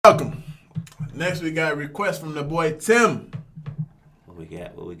Next, we got a request from the boy Tim. What we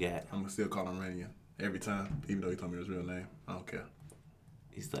got? What we got? I'm gonna still call him Rania every time, even though he told me his real name. I don't care.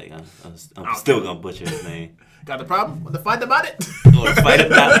 He's like, I'm still gonna butcher his name. Got the problem? Want to fight about it? Want to fight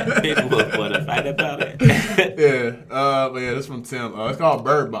about it? Big Wolf want to fight about it. But yeah, this from Tim. It's called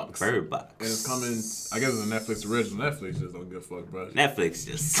Bird Box. Bird Box. And it's coming, I guess it's a Netflix original. Netflix just don't give a fuck, bro. Netflix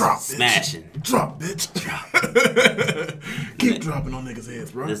just drop, smashing. Bitch. Drop, bitch. Drop. Keep dropping on niggas' heads,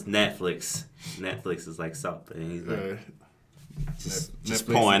 bro. This Netflix is like something. He's like, just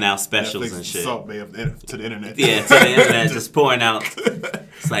Netflix, pouring out specials Netflix and shit. Salt Bay to the internet. Yeah, to the internet, just pouring out.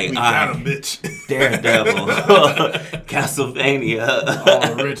 It's like, we all got right, him, bitch. Daredevil, Castlevania,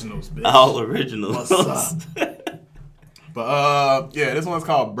 all originals, bitch. All originals. What's up? But yeah, this one's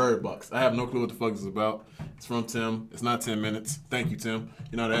called Bird Box. I have no clue what the fuck this is about. It's from Tim. It's not 10 minutes. Thank you, Tim.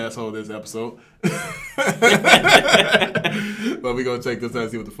 You're not the asshole of this episode. But we gonna check this out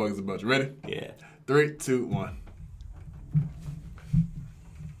and see what the fuck it's about. You ready? Yeah. 3, 2, 1.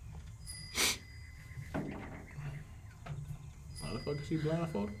 How the fuck is she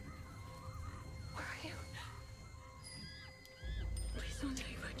blindfolded? Where are you? Please don't tell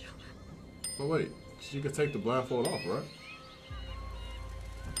you about Joe. But wait, she could take the blindfold off, right?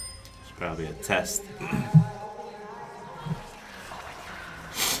 It's probably a test. Please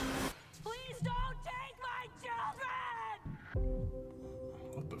don't take my children!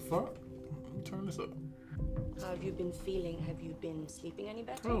 What the fuck? Let me turn this up. How have you been feeling? Have you been sleeping any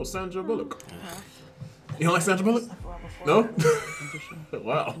better? Oh, Sandra Bullock. You don't like Sandra Bullock? No?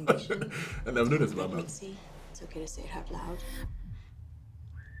 Wow. I never knew this about me. It's okay to say it out loud.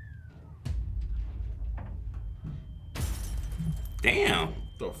 Damn.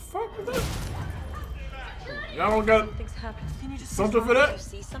 The fuck is that? Y'all don't got something for that?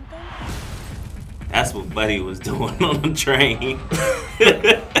 See something? That's what Buddy was doing on the train. We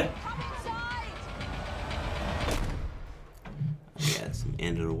got some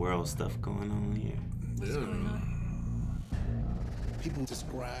end of the world stuff going on here. People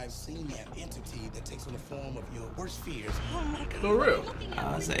describe seeing an entity that takes on the form of your worst fears. Oh my God. For real?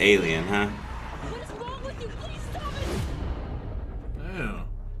 Oh, it's an alien, huh? What is wrong with you? Please stop it! Damn.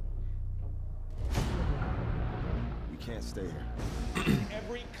 We can't stay here.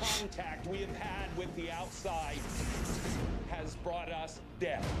 Every contact we have had with the outside has brought us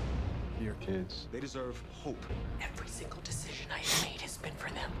death. Your kids, they deserve hope. Every single decision I have made has been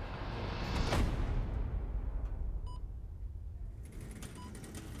for them.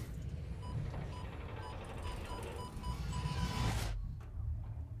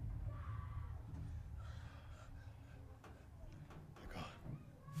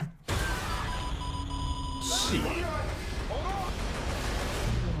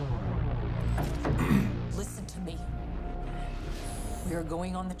 Listen to me. We are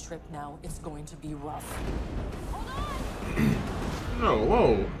going on the trip now. It's going to be rough. No,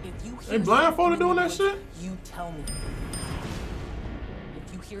 whoa. If you They blindfolded doing that shit? You tell me.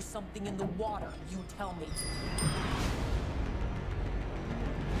 If you hear something in the water, you tell me.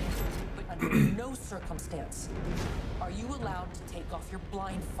 But under no circumstance are you allowed to take off your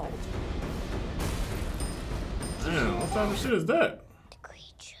blindfold. Damn, what type of shit is that? The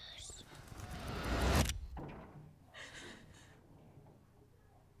creatures.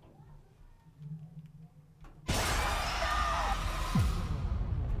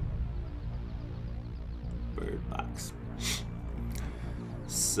 Bird Box.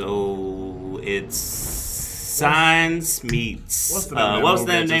 So it's Signs meets. What's the name what was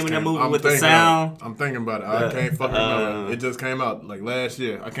the name of the movie with the sound? I'm thinking about it. I can't fucking remember. It just came out like last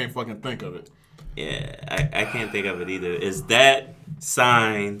year. I can't fucking think of it. Yeah, I can't think of it either. Is that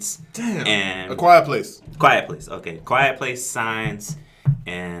Signs? Damn. And A Quiet Place. Quiet Place. Okay, Quiet Place, Signs,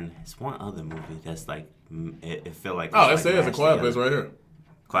 and it's one other movie that's like it felt like. Oh, it like says A Quiet Place right here.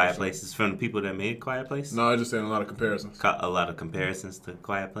 Quiet Place is from the people that made Quiet Place. No, I just saying a lot of comparisons. A lot of comparisons to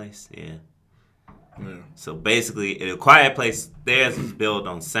Quiet Place. Yeah. Yeah. So basically, A Quiet Place, theirs is built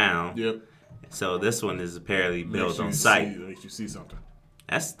on sound. Yep. So this one is apparently built on Makes sight. you see something.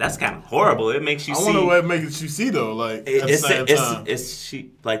 That's kind of horrible. It makes you see. I wonder what it makes you see though. Like at the same time.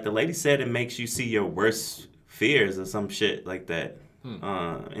 She like the lady said, it makes you see your worst fears or some shit like that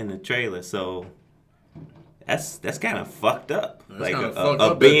in the trailer. So that's kind of fucked up. That's like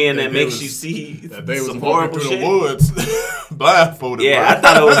a being that makes you see that they some was horrible through shit. the woods, blindfolded. Yeah, bro. I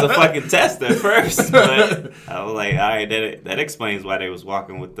thought it was a fucking test at first, but I was like, all right, that explains why they was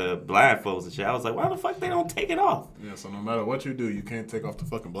walking with the blindfolds and shit. I was like, why the fuck they don't take it off? Yeah, so no matter what you do, you can't take off the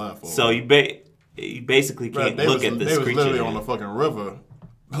fucking blindfold. So you basically can't look at this creature. They was literally there. on the fucking river,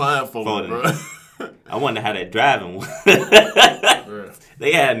 blindfolded, bro. I wonder how that driving was.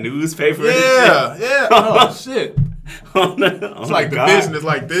 They had newspapers. Yeah, yeah. Oh shit. It's Like the vision is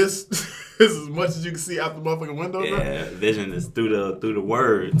like this. This is as much as you can see out the motherfucking window, bro. Yeah, vision is through the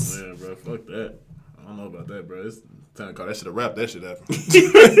words. Yeah, bro. Fuck that. I don't know about that, bro. It's time to call that shit a rap. That shit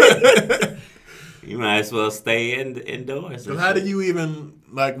happen. You might as well stay indoors. Because how do you even,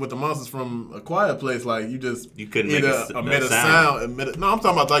 like, with the monsters from A Quiet Place, like, you couldn't either emit a sound. No, I'm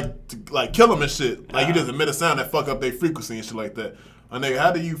talking about, like, to, like, kill them and shit. Like, you just emit a sound that fuck up their frequency and shit like that. And nigga,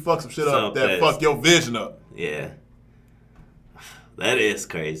 how do you fuck some shit up that fuck your vision up? Yeah. That is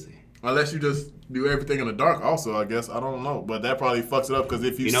crazy. Unless you just do everything in the dark also, I guess. I don't know. But that probably fucks it up because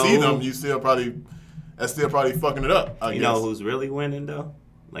if you see them, that's still probably fucking it up, I guess. You know who's really winning, though?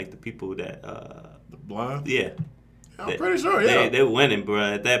 Like, the people that... the blind? Yeah. I'm pretty sure, yeah. They're winning, bro,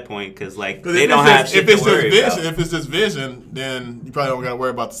 at that point, because, like, Cause they don't have shit to worry about. If it's just vision, then you probably don't got to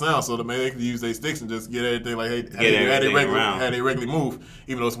worry about the sound. So maybe they can use their sticks and just get everything, like, hey, how they regularly move.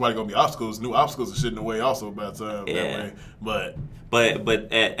 Even though it's probably going to be obstacles, new obstacles and shit in the way also by the time that way. But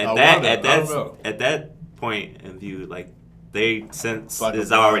at that point in view, like, they sense like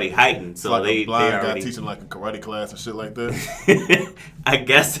is already heightened, so like they already teaching like a karate class and shit like that. I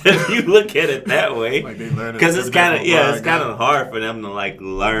guess if you look at it that way, because it's kind of hard for them to like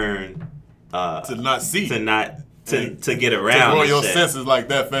learn to not see, to get around, to grow your senses like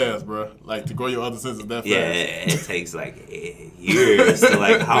that fast, bro. Like to grow your other senses that fast. Yeah, it takes like years to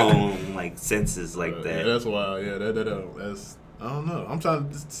like hone like senses like that. Yeah, that's wild. Yeah, that's I don't know. I'm trying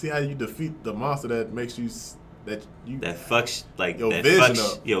to just see how you defeat the monster that makes you. That fucks like your vision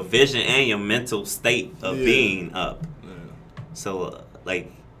up. Your vision and your mental state of being up. Yeah. So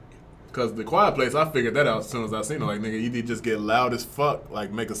like, cause the Quiet Place, I figured that out as soon as I seen it. Like nigga, you need to just get loud as fuck,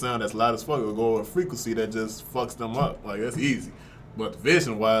 like make a sound that's loud as fuck, or go a frequency that just fucks them up. Like that's easy. But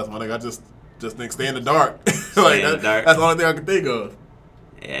vision wise, my nigga, I just think stay in the dark. That's the only thing I can think of.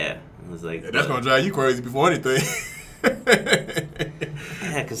 Yeah, it was like that's gonna drive you crazy before anything.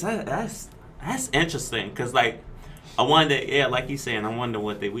 Yeah, cause that's interesting, because, like, I wonder, like you saying, I wonder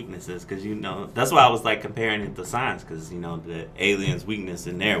what their weakness is, because, you know, that's why I was, like, comparing it to science, because, you know, the aliens' weakness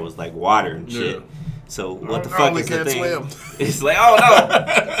in there was, like, water and shit. Yeah. So, what the fuck is the thing? Swim. It's like, oh, no,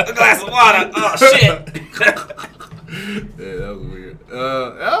 a glass of water, oh, shit. Yeah, that was weird.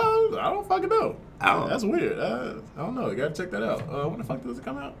 I don't fucking know. That's weird. I don't know. You gotta check that out. When the fuck does it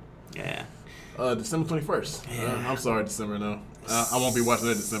come out? Yeah. December 21st. Yeah. I'm sorry, December, no. I won't be watching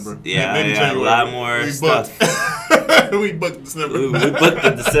that December. Yeah, a lot more stuff. We booked December. We booked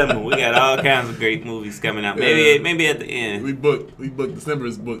the December. We got all kinds of great movies coming out. Maybe at the end. We booked December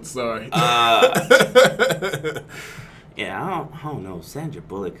is booked. Sorry. Yeah, I don't know. Sandra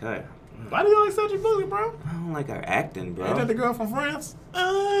Bullock. Why do you like Sandra Bullock, bro? I don't like her acting, bro. Ain't that the girl from France?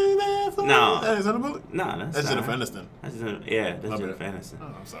 No. That is Sandra Bullock? No, that's Jennifer Aniston. That's Jennifer Aniston.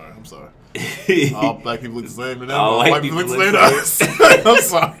 Oh, I'm sorry. All black people look the same to them. All white people look the same to us.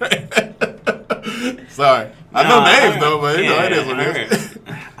 I'm sorry. I know names though, but you know it is what it is.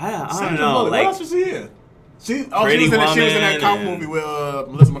 I don't know. Like, what else was she in? She was in that cop movie with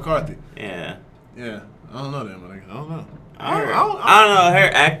Melissa McCarthy. Yeah. Yeah. I don't know that, man. I don't know. I don't know. Her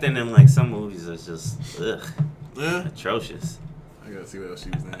acting in like some movies is just atrocious. I gotta see what else she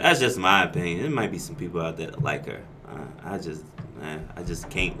was in. That's just my opinion. There might be some people out there that like her. I just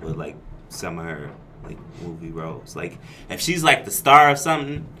can't with like some of her like movie roles. Like if she's like the star of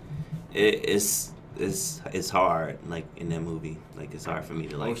something, it's hard. Like in that movie, like it's hard for me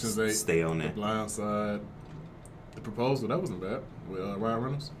to like stay on that. The Blind Side, The Proposal. That wasn't bad with Ryan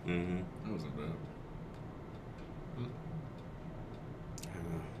Reynolds. Mm-hmm. That wasn't bad.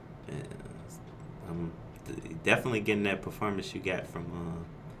 I'm definitely getting that performance you got from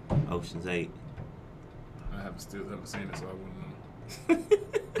Ocean's 8. I still haven't seen it, so I wouldn't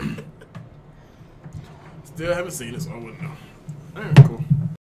know. Still haven't seen it, so I wouldn't know. All right, cool.